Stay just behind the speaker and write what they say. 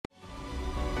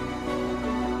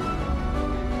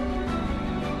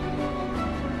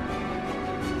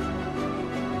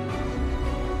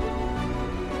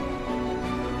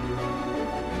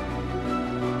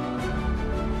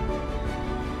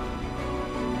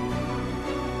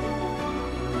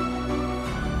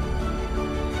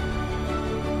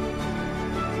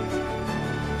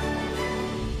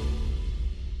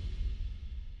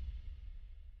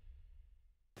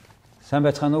Сайн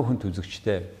байцгаана уу хүн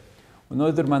үзэгчдээ.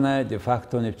 Өнөөдөр манай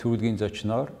Defacto нэвтрүүлгийн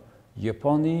зочноор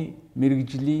Японы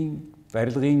мэрэгжлийн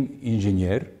барилгын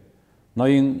инженер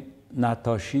ноён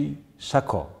Наотоши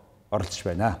Сако оролцож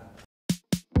байна.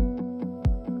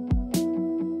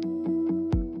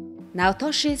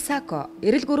 Наотоши Сако,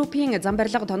 Эрэл группын зам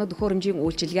барилга тоног төхөөрөмжийн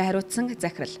үйлчилгээ хариуцсан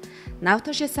захирал.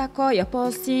 Наотоши Сако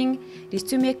Япон улсын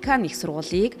Рицумекан их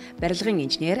сургуулийг барилгын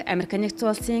инженер, Америк нэгдсэн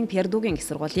улсын Пердугийн их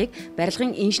сургуулийг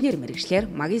барилгын инженер мэргэжлэр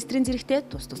магистрийн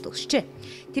зэрэгтээ тус төгсжээ.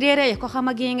 Тэрээр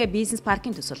Йокохамагийн бизнес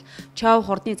паркын төсөл, Чов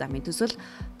хурдны замын төсөл,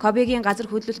 Кобегийн газар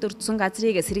хөдлөлт өртсөн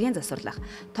газрыг сэргээн засварлах,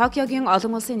 Токиогийн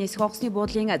олон улсын нисэх онгоцны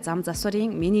буудлын зам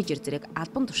засварын менежер зэрэг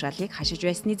албан тушаалыг хашиж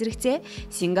байсны зэрэгцээ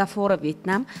Сингапур,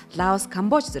 Вьетнам, Лаос,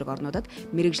 Камбож зэрэг орнуудад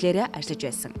мэргэжлээрээ ажиллаж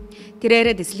байсан.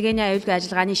 Тэрээр дэслэгээний аюулгүй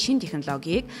ажиллагааны шин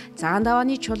технологиг цагаан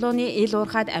давааны чулууны ил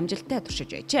уурхайд амжилттай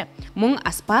туршиж байжээ. Мөн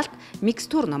асфальт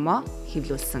микстур номоо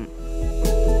хэвлүүлсэн.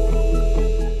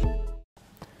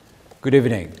 Good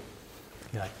evening.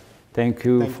 Yeah. Thank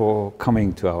you for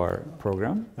coming to our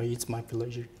program. It's my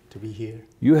pleasure to be here.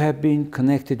 You have been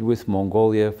connected with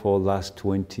Mongolia for the last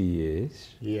 20 years.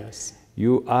 Yes.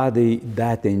 You are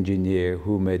that engineer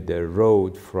who made the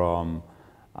road from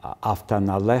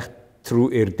Aftanalech through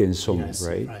Erdэнэ, Yes,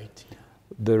 right? right. Yeah.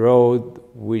 The road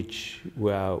which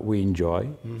we enjoy,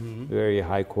 very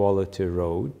high quality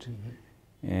road.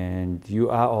 And you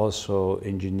are also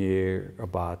engineer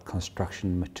about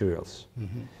construction materials.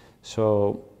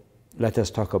 So let us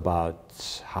talk about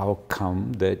how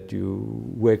come that you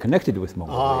were connected with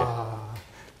Mongolia.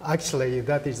 Actually,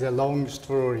 that is a long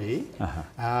story.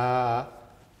 I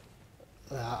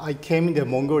came to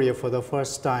Mongolia for the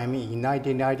first time in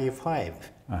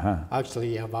 1995,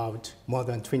 actually about more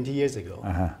than 20 years ago.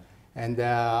 And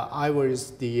I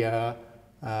was the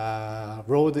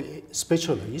road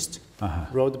specialist,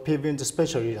 road pavement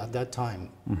specialist at that time.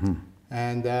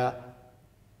 And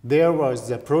there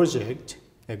was a project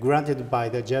granted by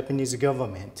the Japanese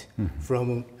government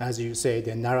from, as you say,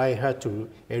 the Naraiha to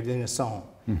Erdэнэ.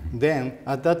 Then,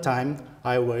 at that time,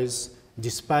 I was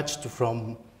dispatched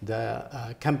from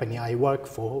the company I worked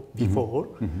for before.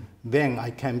 Then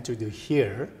I came to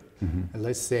here.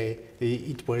 Let's say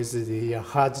it was the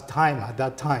hard time at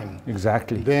that time.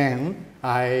 Exactly. Then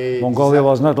Mongolia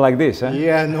was not like this, eh?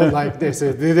 Yeah, not like this.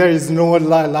 There is no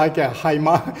like a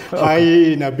high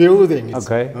in a building.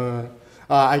 Okay.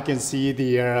 I can see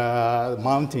the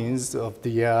mountains of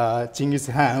the Genghis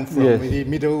Khan from the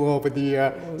middle of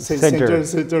the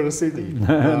central city.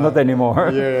 Not anymore.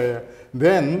 Yeah.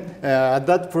 Then at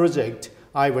that project,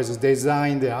 I was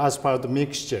designed the asphalt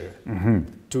mixture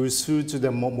to suit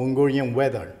the Mongolian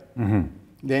weather.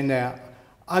 Then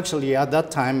actually at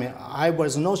that time, I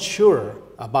was not sure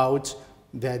about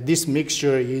that this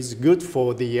mixture is good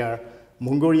for the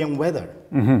Mongolian weather.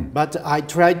 But I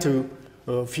tried to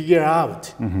figure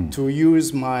out to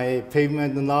use my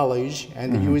pavement knowledge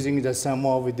and using some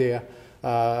of the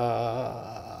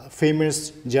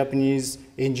famous Japanese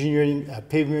engineering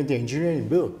pavement engineering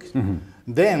books.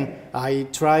 Then I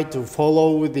tried to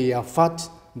follow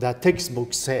the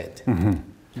textbook said.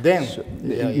 Then So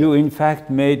you in fact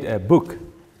made a book.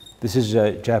 This is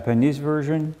a Japanese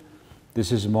version.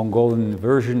 This is a Mongolian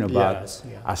version about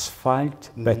asphalt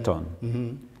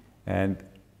beton. And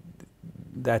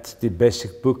that's the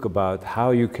basic book about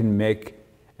how you can make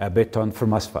a beton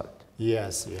from asphalt.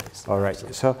 Yes. All right.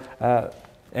 So,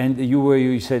 and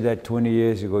you said that 20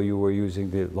 years ago you were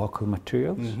using the local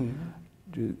materials,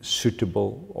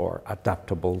 suitable or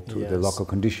adaptable to the local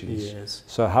conditions. Yes.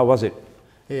 So how was it?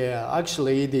 Yeah,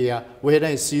 actually, when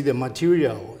I see the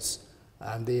materials,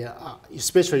 and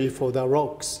especially for the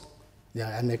rocks,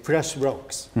 and the crushed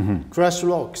rocks, crushed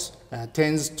rocks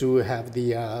tends to have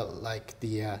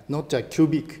the not the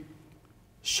cubic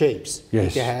shapes.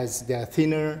 Yes. It has the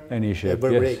thinner Any shape,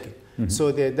 break.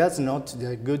 So that's not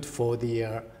good for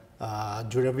the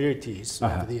durabilities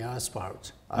of the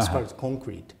asphalt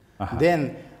concrete.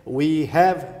 Then we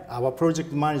have our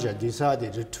project manager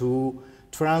decided to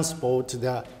transport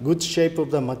the good shape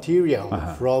of the material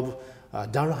from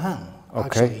Darhan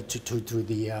actually to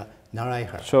the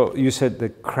Naraiha. So you said the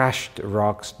crushed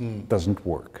rocks doesn't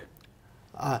work.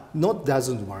 Not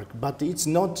doesn't work, but it's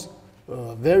not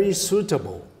very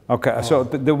suitable. Okay, so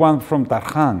the one from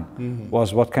Darhan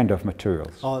was what kind of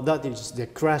materials? That is the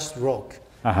crushed rock.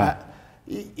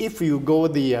 If you go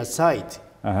the site,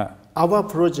 our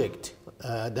project,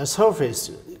 the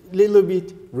surface little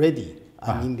bit ready.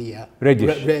 I mean the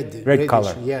reddish, red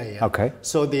color. Yeah. Okay.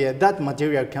 So that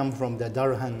material come from the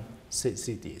Darhan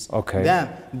cities. Okay. Then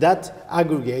that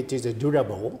aggregate is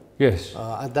durable. Yes.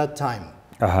 At that time.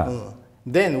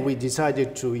 Then we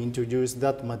decided to introduce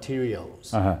that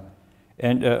materials.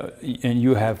 And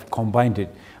you have combined it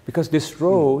because this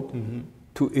road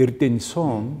to Erdэнэ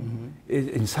is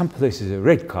in some places a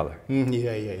red color.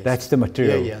 That's the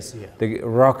material. The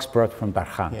rocks brought from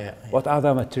Darkhan. What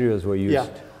other materials were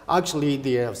used? Actually,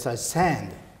 the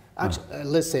sand.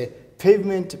 Let's say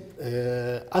pavement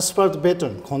asphalt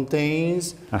beton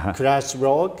contains crushed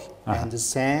rock and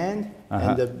sand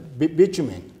and the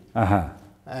bitumen.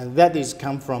 And that is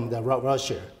come from the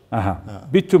Russia.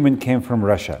 Bitumen came from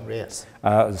Russia. Yes.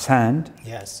 Sand?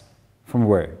 Yes. From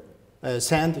where?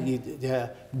 Sand, the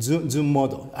zoom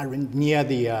model near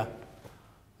the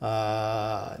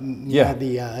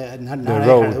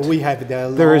road. We have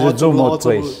there is a zoom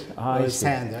place.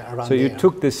 Sand around so you there.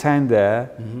 took the sand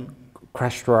there,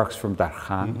 crushed rocks from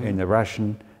Darkhan in the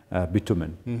Russian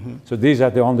bitumen. So these are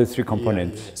the only three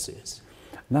components. Yes.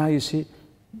 Now you see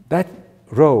that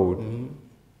road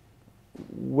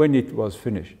when it was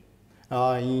finished.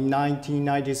 In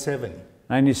 1997.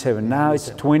 97. Now it's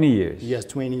 20 years. Yes,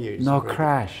 20 years. No already.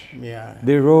 crash. Yeah.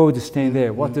 The road is staying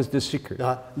there. What is the secret?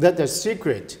 That the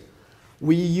secret.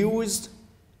 We used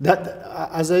that,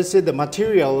 as I said, the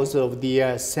materials of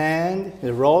the sand,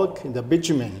 the rock, the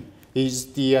bitumen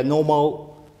is the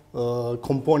normal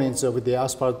components of the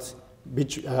asphalt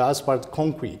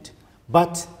concrete.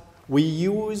 But we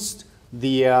used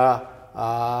the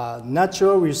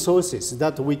natural resources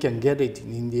that we can get it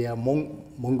in the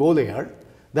Mongolia.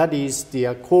 That is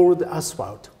the cold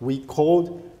asphalt. We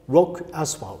called rock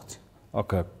asphalt.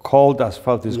 Okay, cold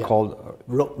asphalt is called.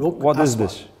 Rock what asphalt. Is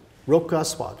this? Rock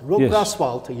asphalt. Rock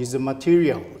asphalt is the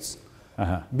materials.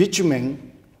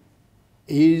 Bitumen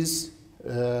is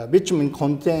bitumen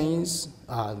contains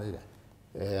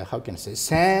how can I say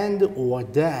sand or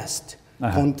dust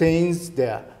contains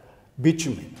the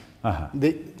bitumen.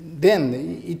 Then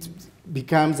it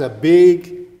becomes a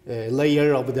big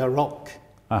layer of the rock.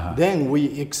 Then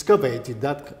we excavate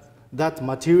that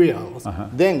material.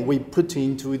 Then we put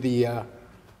into the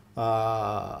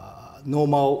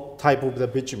normal type of the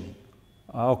bitumen.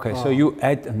 Okay, so you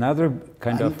add another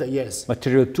kind of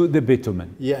material to the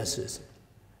bitumen. Yes.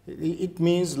 It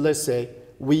means, let's say,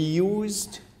 we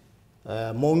used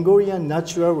Mongolian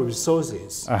natural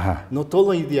resources, not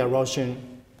only the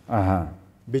Russian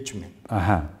bitumen.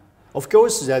 Of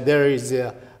course, there is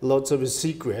lots of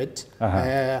secret,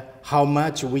 how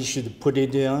much we should put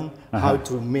it in, how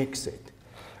to mix it.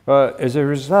 As a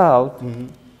result,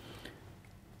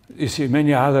 you see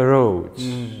many other roads.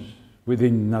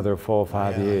 Within another 4 or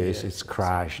 5 years, it's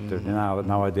crashed.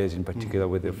 Nowadays, in particular,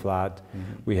 with the flood,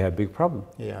 we have big problem.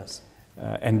 Yes.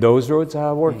 And those roads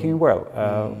are working well.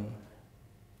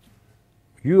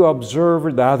 You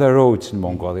observe the other roads in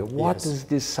Mongolia. What is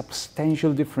the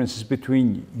substantial differences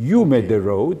between you made the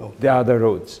road, the other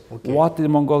roads? What is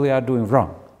Mongolia are doing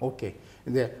wrong? Okay.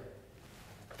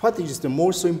 What is the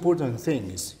most important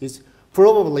thing is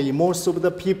probably most of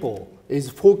the people is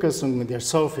focusing on their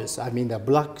surface, I mean the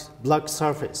black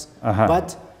surface.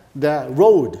 But the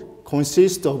road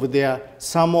consists of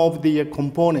some of the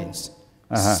components,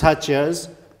 such as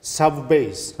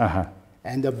sub-base,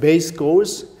 and the base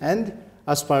course, and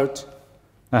asphalt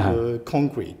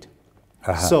concrete.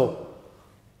 So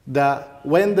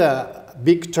when the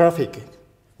big traffic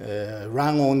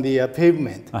run on the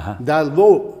pavement, the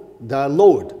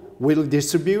load will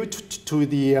distribute to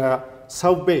the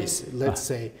sub-base, let's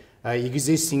say,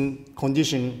 existing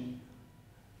condition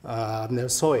in the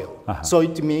soil. So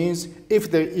it means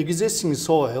if the existing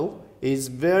soil is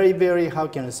very, very, how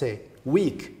can I say,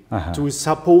 weak to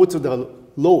support the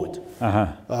load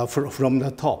from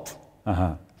the top,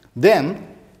 then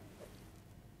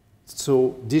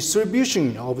so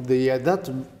distribution of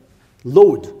that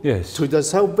load to the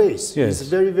south base is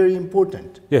very, very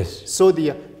important. So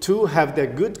to have the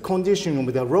good condition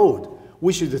of the road,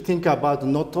 we should think about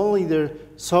not only the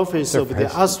surface of the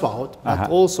asphalt, but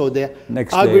also the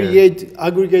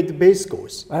aggregate base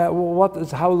course.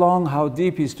 How long, how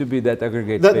deep is to be that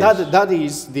aggregate base? That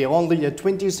is only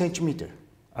 20 centimeter.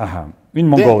 In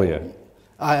Mongolia?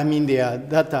 I mean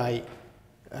that I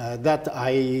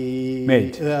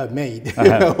made.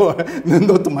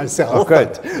 Not myself.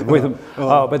 Good.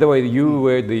 By the way, you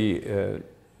were the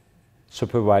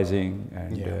supervising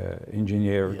and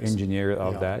engineer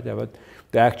of that, but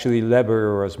the actually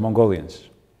labor was Mongolians.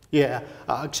 Yeah,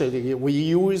 actually, we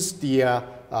used the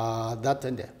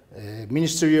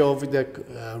Ministry of the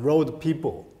Road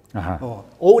people.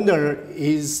 Owner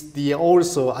is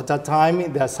also at that time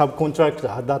the subcontractor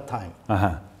at that time.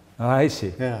 I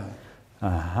see. Yeah.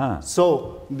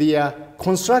 So the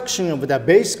construction of the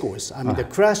base course, I mean the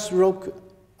crushed rock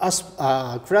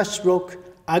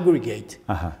aggregate.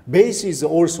 Base is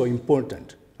also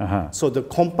important. So the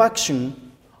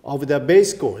compaction of the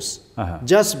base course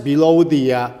just below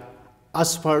the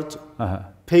asphalt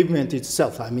pavement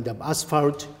itself, I mean the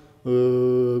asphalt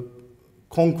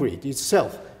concrete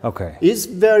itself, is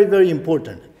very, very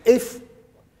important.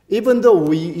 Even though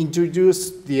we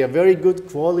introduce the very good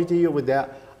quality of the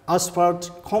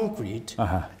asphalt concrete,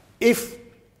 if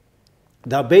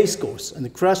the base course and the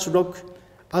crushed rock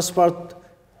asphalt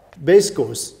base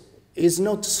course is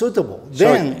not suitable,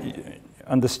 then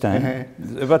understand.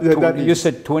 But you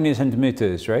said 20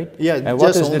 centimeters, right? Yeah, and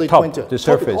what is the top, 20. the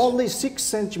surface? Only 6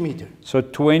 centimeters. So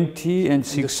 20 and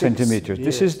 6 centimeters. Yes.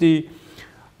 This is the,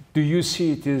 do you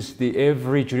see it as the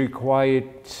average required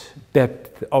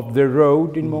depth of the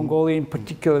road in Mongolia, in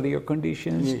particular your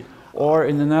conditions? Or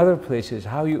in other places?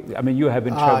 How you, I mean, you have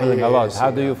been traveling a lot. How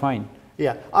do you find?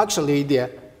 Yeah, actually,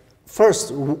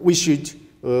 first we should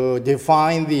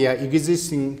define the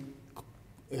existing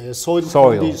soil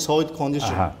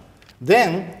condition.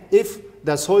 Then, if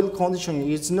the soil condition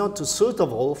is not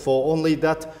suitable for only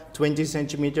that 20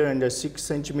 centimeter and 6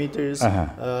 centimeters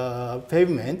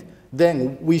pavement,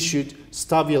 then we should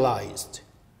stabilize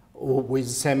with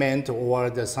cement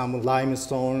or some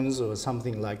limestones or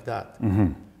something like that.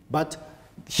 But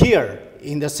here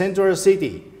in the central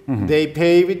city, they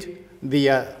paved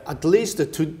at least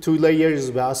two layers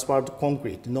of asphalt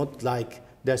concrete, not like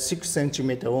the 6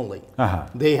 centimeter only.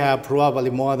 They have probably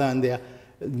more than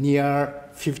near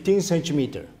 15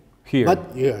 centimeter. Here?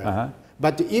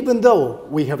 But even though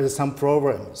we have some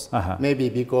problems, maybe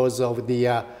because of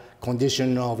the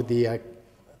condition of the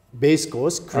base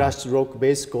course, crushed rock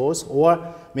base course,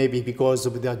 or maybe because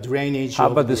of the drainage. How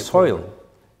about the soil?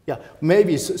 Yeah,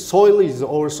 maybe soil is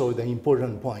also the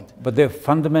important point. But the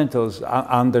fundamentals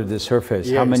under the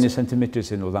surface, how many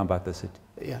centimeters in Ulaanbaatar city?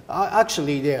 Yeah,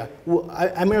 actually,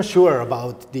 I'm not sure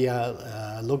about the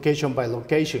location by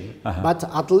location, but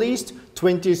at least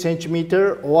 20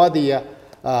 centimeter or the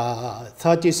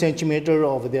 30 centimeter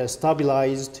of the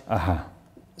stabilized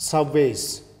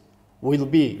subbase will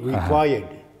be required.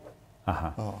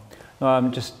 No,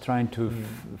 I'm just trying to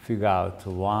figure out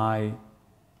why,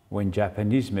 when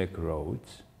Japanese make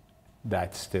roads,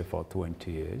 that's there for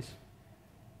 20 years,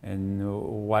 and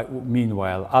why,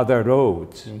 meanwhile other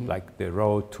roads, like the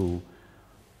road to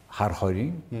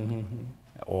Harhoring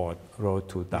or road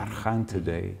to Darkhan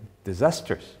today,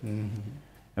 disastrous.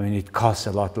 I mean, it costs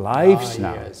a lot of lives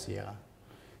now. Yes, yeah.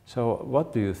 So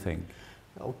what do you think?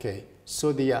 Okay,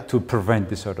 so to prevent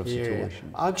this sort of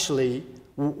situation? Actually,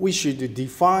 we should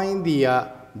define the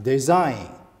design.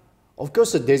 Of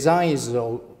course, the design is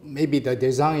maybe the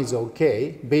design is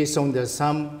okay based on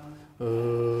some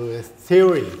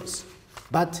theories,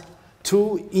 but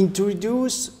to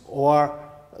introduce or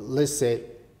let's say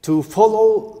to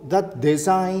follow that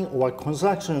design or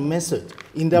construction method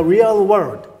in the real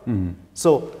world.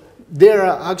 So there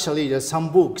are actually some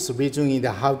books written in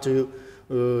how to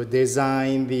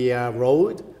design the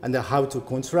road and how to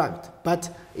construct, but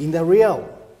in the real,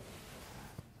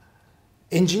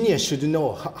 engineers should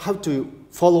know how to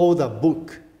follow the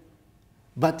book.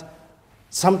 But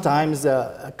sometimes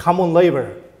common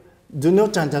labor do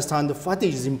not understand what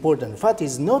is important, what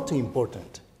is not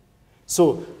important.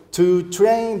 So to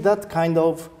train that kind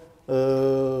of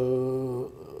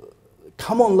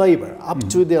common labor, up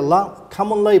to the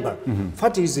common labor,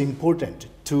 what is important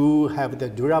to have the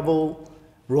durable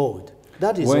road.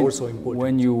 That is also important.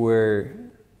 When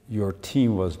your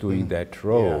team was doing that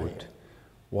road,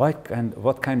 what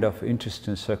kind of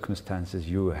interesting circumstances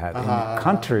you have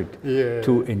encountered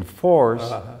to enforce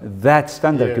that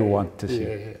standard you want to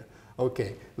see?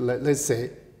 Okay, let's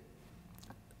say,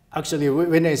 actually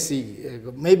when I see,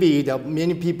 maybe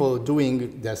many people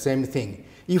doing the same thing.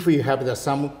 If we have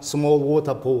some small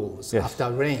water pools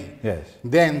after rain,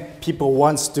 then people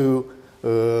wants to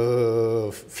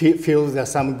fill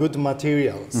some good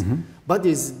materials. But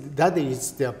that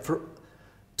is the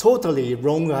totally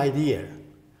wrong idea.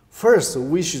 First,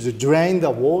 we should drain the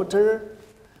water.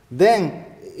 Then,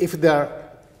 if the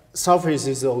surface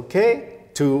is okay,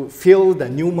 to fill the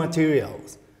new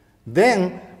materials.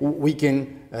 Then we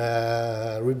can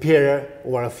repair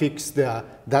or fix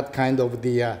that kind of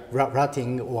the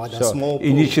rutting or the small pools.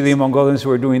 Initially, Mongolians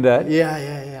were doing that?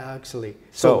 Yeah, actually.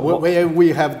 So where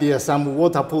we have some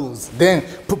water pools, then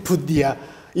put the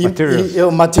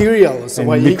materials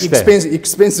or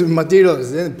expensive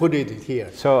materials, then put it here.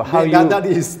 So how that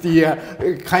is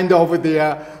the kind of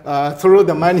throw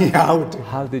the money out.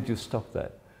 How did you stop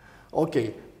that?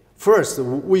 Okay, first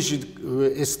we should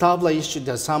establish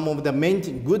some of the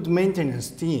good maintenance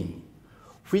team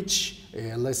which,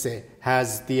 let's say,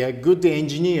 has the good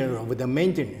engineer of the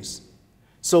maintenance.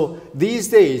 So these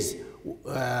days,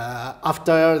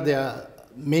 after the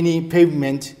many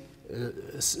pavement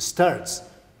starts,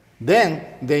 then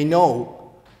they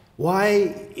know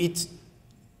why it's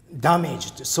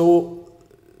damaged so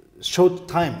short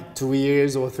time, 2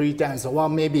 years or 3 times, or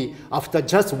maybe after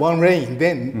just one rain,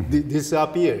 then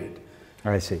disappeared.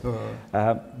 I see.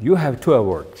 You have 2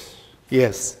 awards.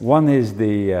 Yes. One is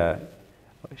the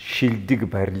шилдэг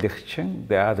барилгачин,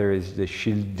 the other is the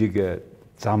шилдэг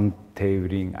зам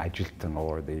тээврийн ажилтан,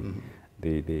 or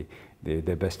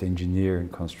the best engineer in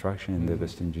construction and the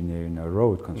best engineer in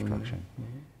road construction.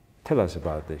 Tell us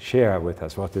about this. Share with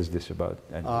us. What is this about?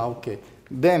 Okay.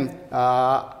 Then,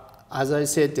 as I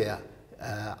said,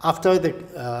 after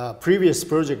the previous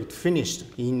project finished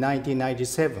in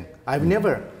 1997, I've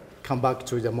never come back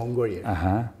to the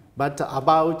Mongolia. But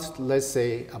about, let's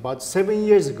say, about 7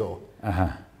 years ago,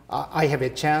 I have a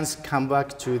chance to come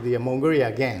back to the Mongolia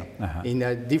again in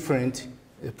a different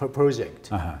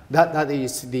project. That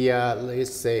is the,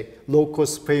 let's say,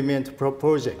 low-cost payment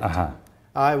project.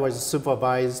 I was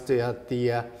supervised at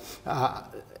the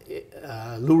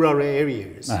rural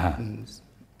areas,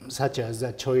 such as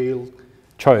Choil.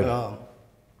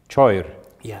 Choir.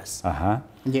 Yes.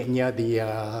 Near the.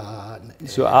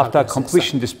 So after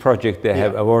completion of this project, they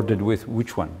have awarded with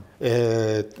which one?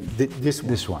 This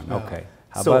one. This one. Okay.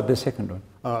 How about the second one?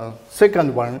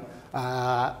 Second one.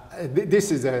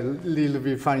 This is a little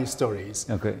bit funny stories.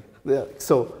 Okay.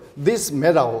 So this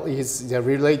medal is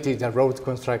related to road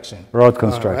construction. Road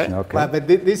construction, okay. But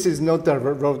this is not a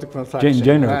road construction.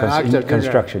 General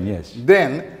construction, yes.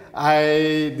 Then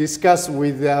I discussed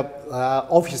with the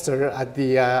officer at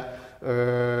the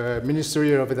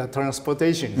Ministry of the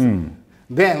Transportation.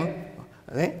 Then,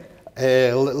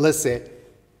 let's say,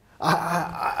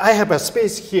 I have a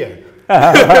space here.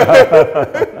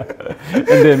 And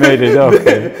they made it,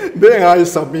 okay. Then I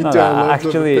submit a lot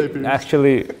of papers.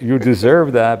 Actually, you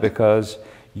deserve that because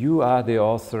you are the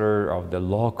author of the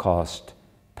low-cost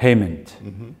payment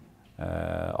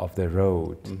of the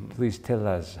road. Please tell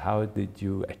us, how did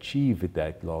you achieve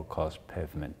that low-cost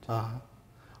pavement?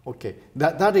 Okay,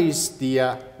 that is the,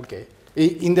 okay.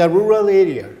 In the rural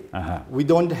area, we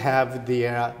don't have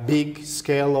the big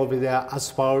scale of the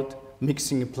asphalt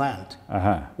mixing plant.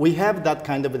 We have that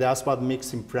kind of the asphalt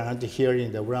mixing plant here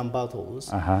in the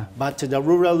Ulaanbaatar, but the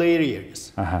rural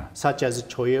areas, such as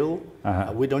Choil,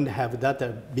 we don't have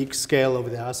that big scale of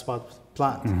the asphalt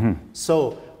plant.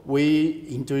 So we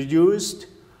introduced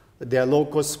the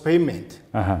low-cost payment,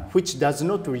 which does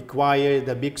not require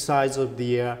the big size of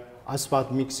the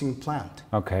asphalt mixing plant.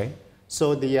 Okay.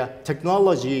 So the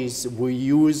technology is we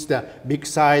use the big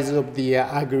size of the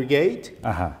aggregate,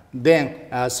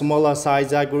 then smaller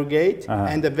size aggregate,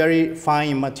 and the very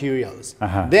fine materials.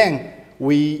 Then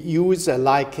we use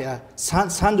like a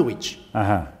sandwich.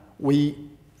 We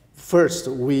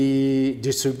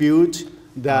distribute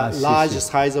the large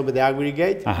size of the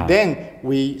aggregate. Then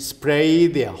we spray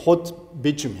the hot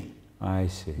bitumen. I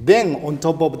see. Then on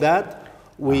top of that,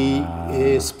 we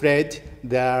spread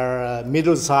the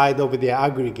middle side of the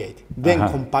aggregate, then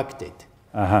compact it.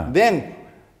 Then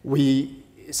we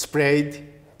sprayed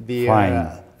the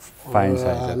fine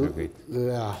size aggregate.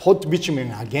 Hot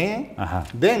bitumen again.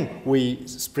 Then we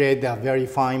spread the very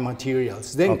fine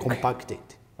materials, then compact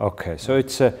it. Okay, so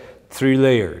it's 3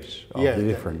 layers of the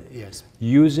different. Yes.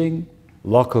 Using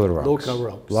local rocks.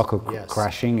 Local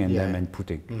crushing and then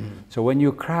putting. So when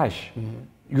you crush,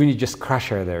 you need just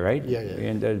crusher there, right?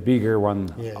 And a bigger one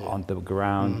on the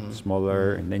ground,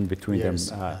 smaller, and in between them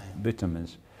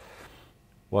bitumens.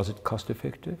 Was it cost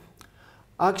effective?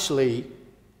 Actually,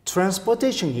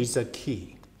 transportation is the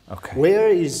key. Okay. Where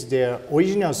is the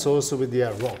original source of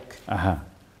the rock?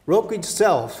 Rock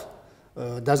itself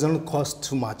doesn't cost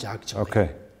too much actually. Okay.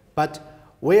 But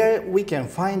where we can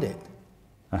find it,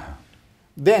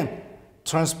 then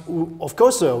of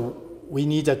course we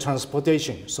need a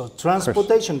transportation. So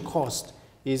transportation cost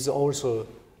is also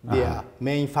the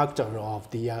main factor of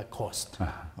the cost.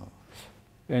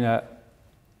 And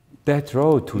that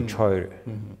road to Choi,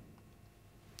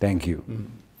 thank you.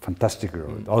 Fantastic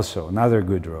road. Also another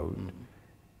good road.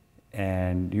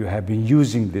 And you have been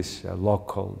using this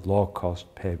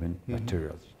low-cost pavement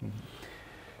materials.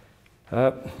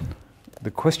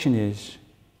 The question is,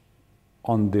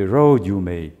 on the road you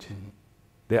made,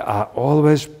 there are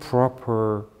always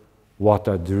proper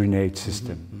water drainage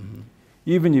system.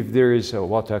 Even if there is a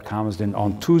water comes, then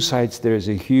on 2 sides there is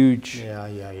a huge,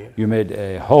 you made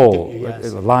a hole, a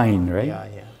line, right?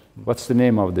 What's the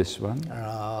name of this one?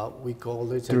 we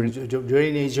call it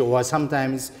drainage, or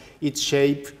sometimes its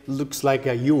shape looks like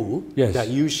a U, the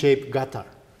U-shaped gutter.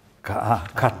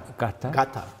 Gutter?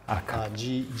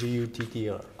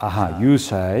 G-U-T-T-R.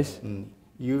 U-size.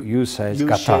 U-size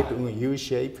gutter.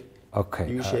 U-shape. Okay.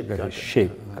 U-shape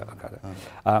shape.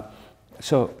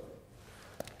 So,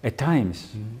 at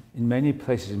times, in many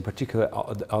places, in particular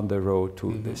on the road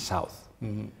to the south,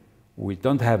 we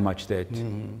don't have much that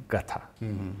gutter.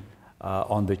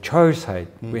 On the church side,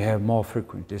 we have more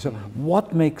frequently. So,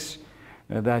 what makes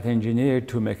that engineer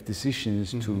to make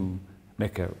decisions to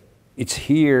make it's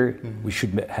here, we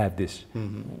should have this?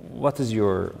 What is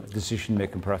your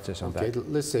decision-making process on that?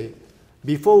 Let's say,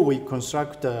 before we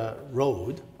construct a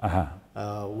road,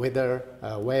 where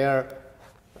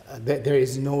there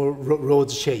is no road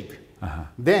shape,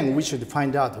 then we should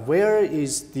find out where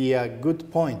is the good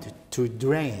point to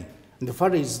drain. And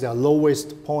what is the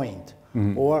lowest point,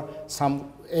 or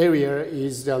some area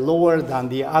is lower than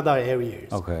the other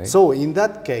areas. Okay. So in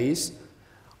that case,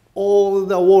 all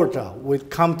the water will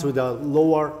come to the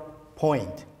lower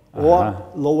point or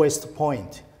lowest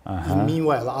point.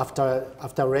 Meanwhile,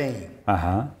 after rain,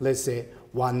 let's say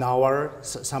 1 hour,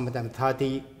 sometimes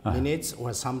 30 minutes,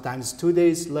 or sometimes 2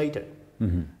 days later.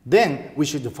 Then we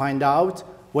should find out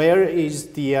where is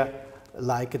the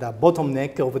the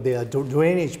bottleneck of the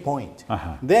drainage point.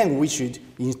 Then we should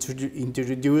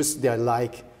introduce the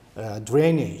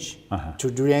drainage to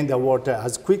drain the water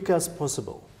as quick as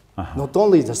possible. Not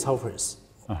only the surface,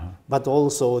 but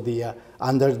also the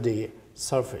under the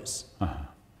surface.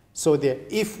 So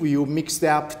if you mix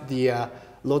up the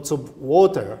lots of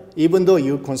water, even though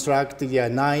you construct the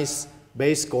nice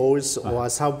base course or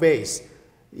sub base,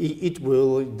 it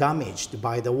will damaged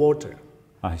by the water.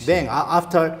 Then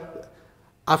after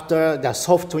the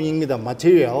softening the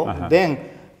material, then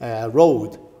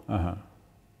road.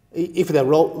 If the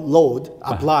load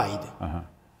applied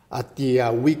at the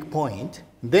weak point,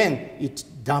 then it's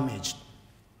damaged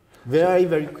very,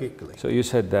 very quickly. So you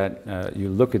said that you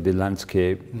look at the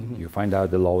landscape, you find out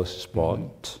the lowest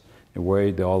spot,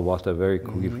 where the oil water very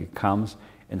quickly comes,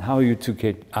 and how you to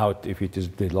get out if it is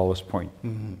the lowest point.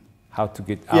 How to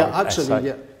get out? Yeah, actually,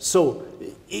 yeah. So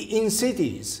in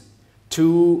cities,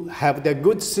 to have the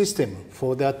good system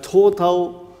for the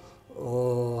total,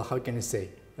 how can I say,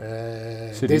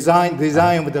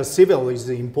 design of the civil is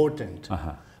important.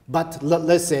 But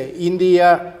let's say in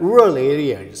the rural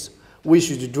areas, we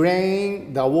should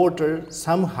drain the water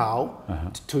somehow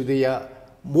to the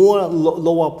more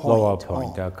lower point. Lower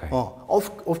point, okay.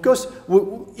 Of course,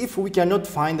 if we cannot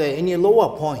find any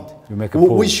lower point,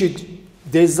 we should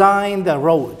design the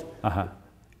road.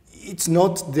 It's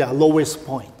not the lowest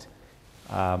point.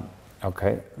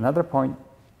 Okay, another point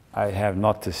I have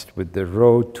noticed with the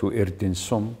road to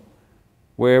Erdэнэ,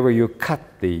 wherever you cut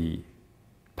the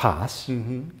pass,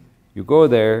 you go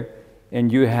there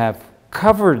and you have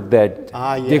covered that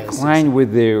decline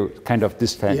with the kind of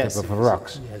this type of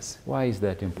rocks. Why is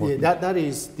that important? Yeah, that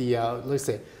is the, let's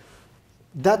say,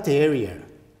 that area,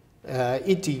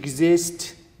 it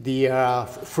exists the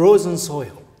frozen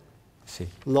soil.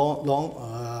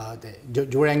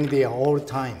 During the old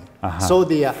time. So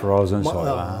the frozen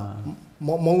soil.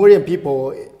 Mongolian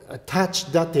people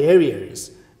touch that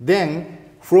areas. Then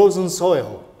frozen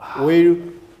soil will,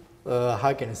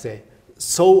 how can I say,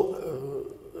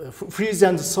 freeze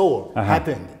and thaw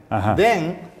happened.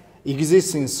 Then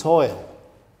existing soil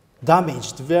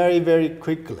damaged very, very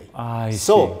quickly.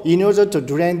 So in order to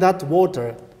drain that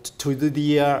water to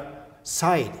the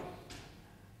side,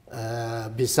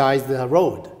 besides the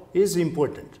road is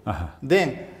important.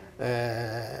 Then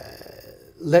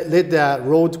let the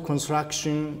road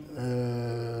construction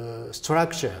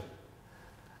structure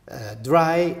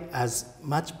dry as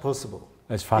much possible.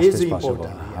 As fast as possible.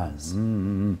 Yes.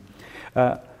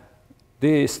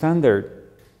 The standard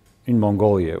in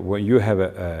Mongolia, when you have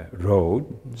a road,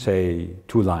 say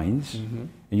 2 lines, and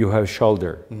you have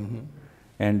shoulder,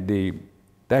 and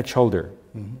that shoulder,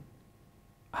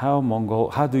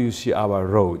 how do you see our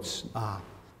roads?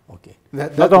 Okay.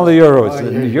 Not only your roads.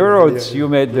 Your roads, you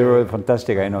made the road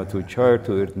fantastic, I know, to Chur,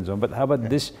 to Erdэнэ. But how about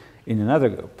this in other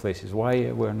places?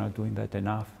 Why we're not doing that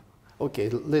enough? Okay,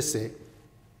 let's say,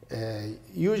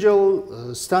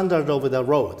 usual standard of the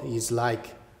road is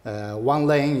like 1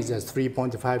 lane is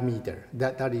 3.5 meter.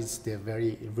 That is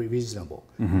very reasonable.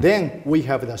 Then we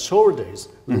have the shoulders,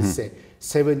 let's say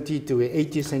 70 to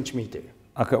 80 centimeter.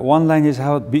 Okay, 1 line is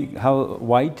how big, how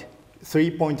wide?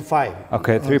 3.5.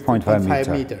 Okay, 3.5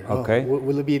 meter. Okay.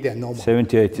 Will be the normal. 70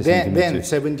 to 80 centimeters. Then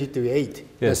 70 to 8.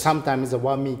 Yes. Sometimes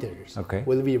 1 meter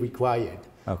will be required.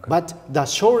 Okay. But the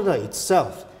shoulder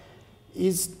itself,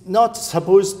 is not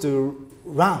supposed to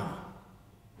run.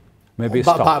 Maybe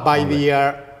stop by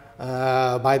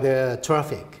the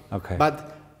traffic. Okay.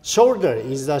 But shoulder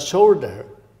is a shoulder,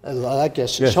 like a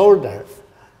shoulder.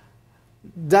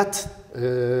 That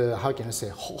how can I say,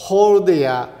 hold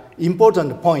the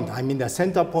important point. I mean the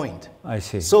center point. I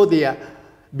see. So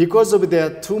because of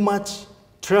the too much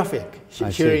traffic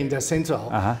here in the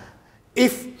central,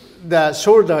 if the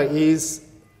shoulder is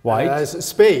wide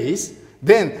space,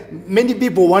 then many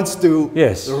people wants to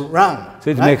run.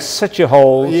 So it makes such a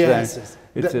hole. Yes.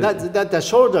 That the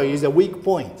shoulder is a weak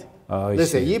point.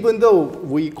 Let's say, even though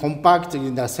we compact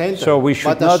in the center, so we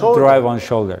should not drive on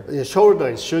shoulder. The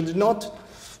shoulder should not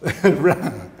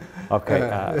run. Okay.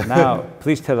 Now,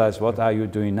 please tell us, what are you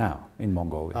doing now in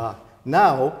Mongolia?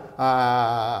 Now,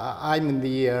 I'm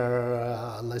the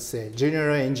let's say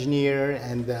general engineer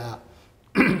and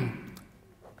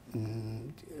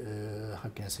how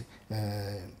can I say,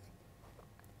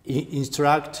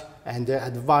 instruct and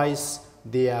advise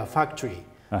the factory.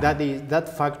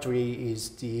 That factory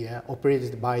is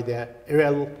operated by the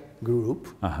Эрэл group,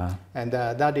 and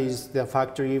that is the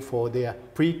factory for the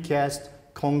precast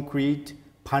concrete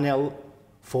panel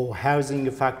for housing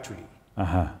factory.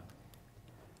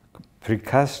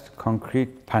 Precast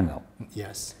concrete panel.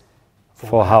 Yes.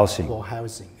 For housing. For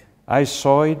housing. I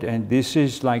saw it, and this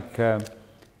is like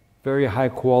very high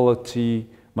quality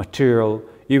material.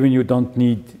 Even you don't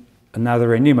need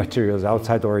any materials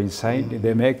outside or inside.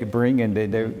 They bring and they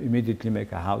immediately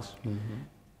make a house.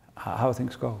 How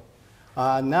things go?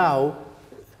 Now,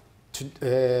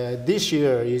 this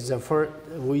year is the first,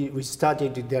 we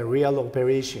started the real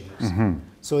operations.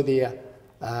 So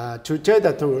to tell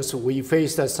the truth, we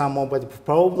faced some of the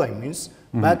problems,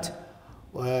 but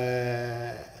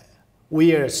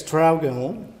we are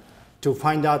struggling to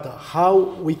find out how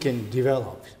we can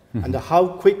develop and how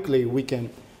quickly we can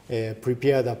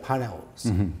prepare the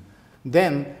panels.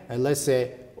 Then, let's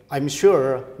say, I'm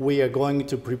sure we are going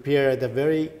to prepare the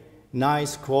very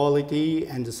nice quality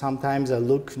and sometimes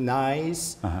look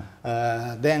nice.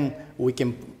 Then we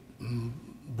can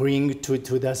bring to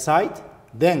the site.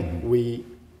 Then we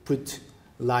put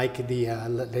like the,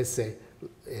 let's say,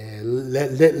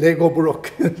 Lego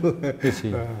block.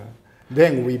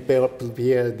 Then we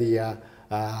prepare the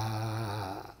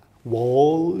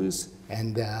walls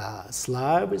and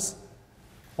slabs.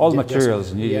 All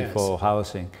materials needed for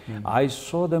housing. I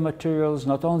saw the materials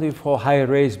not only for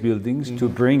high-rise buildings to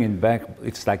bring it back,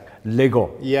 it's like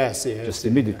Lego. Yes. Just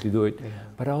immediately do it.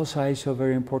 But also I saw,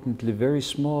 very importantly, very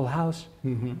small house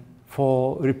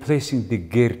for replacing the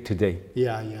gear today.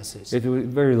 Yes. It was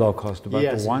very low cost, about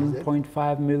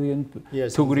 1.5 million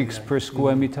tugriks per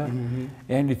square meter,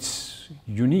 and it's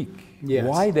unique.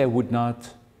 Why they would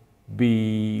not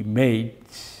be made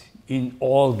in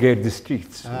all gear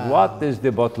districts? What is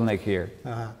the bottleneck here?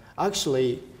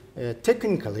 Actually,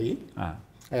 technically,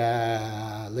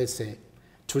 let's say,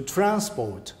 to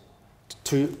transport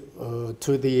to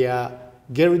the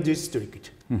gear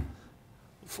district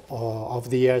of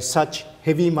the such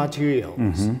heavy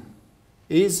materials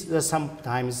is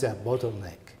sometimes a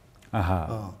bottleneck.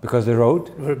 Because the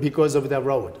road? Because of the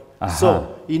road.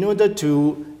 So, in order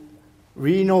to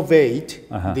renovate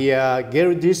the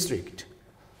gear district,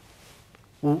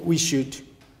 we should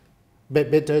be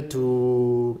better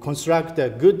to construct a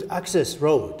good access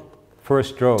road.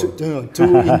 First road.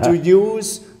 To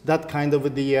introduce that kind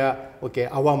of the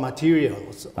our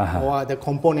materials or the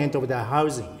component of the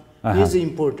housing is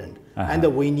important. And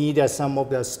we need some of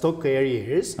the stock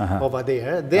areas over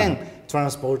there. Then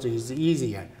transport is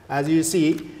easier. As you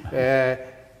see,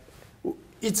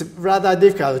 it's rather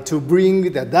difficult to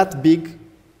bring that big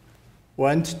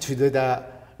one to the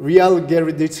real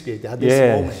gear district at this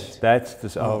moment. Yes, that's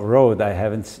the road. I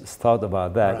haven't thought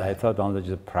about that. I thought only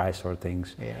the price or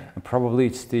things. And probably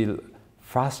it's the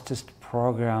fastest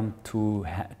program to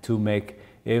make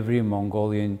every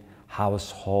Mongolian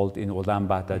household in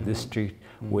Ulaanbaatar district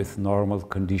with normal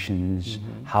conditions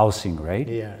housing, right?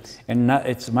 Yes. And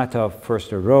it's a matter of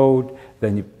first a road,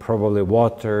 then probably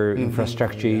water,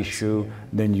 infrastructure issue,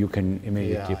 then you can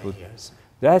immediately put.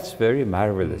 That's very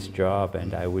marvelous job,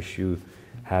 and I wish you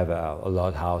have a lot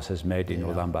of houses made in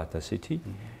Ulaanbaatar city.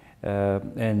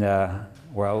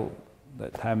 Well, the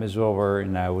time is over,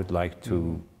 and I would like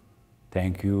to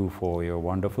thank you for your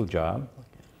wonderful job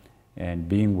and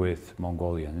being with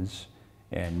Mongolians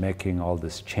and making all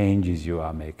these changes you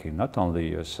are making, not only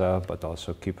yourself, but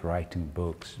also keep writing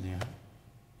books.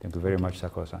 Thank you very much,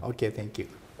 Sako-san. Okay, thank you.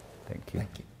 Thank you.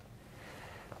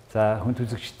 За, хүн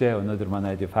үзэгчдээ өнөөдөр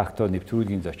манай Defacto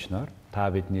нэвтрүүлгийн зочноор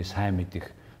та бидний сайн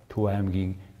мэдих Төв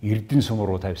аймгийн Эрдэнэ сум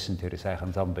руу тавьсан тэр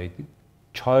сайхан зам байдаг.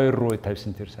 чойр руу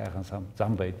тавьсан тэр сайхан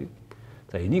зам байдаг.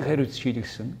 За энийг хариуц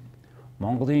шийдгсэн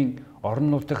Монголын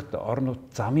орон нутагт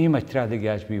замын материалыг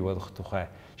яаж бий болгох тухай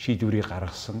шийдвэрийг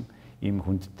гаргасан ийм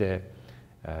хүндтэй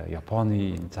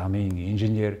Японы замын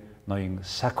инженер ноён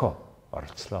Сако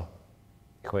оролцлоо.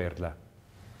 Их баярлалаа.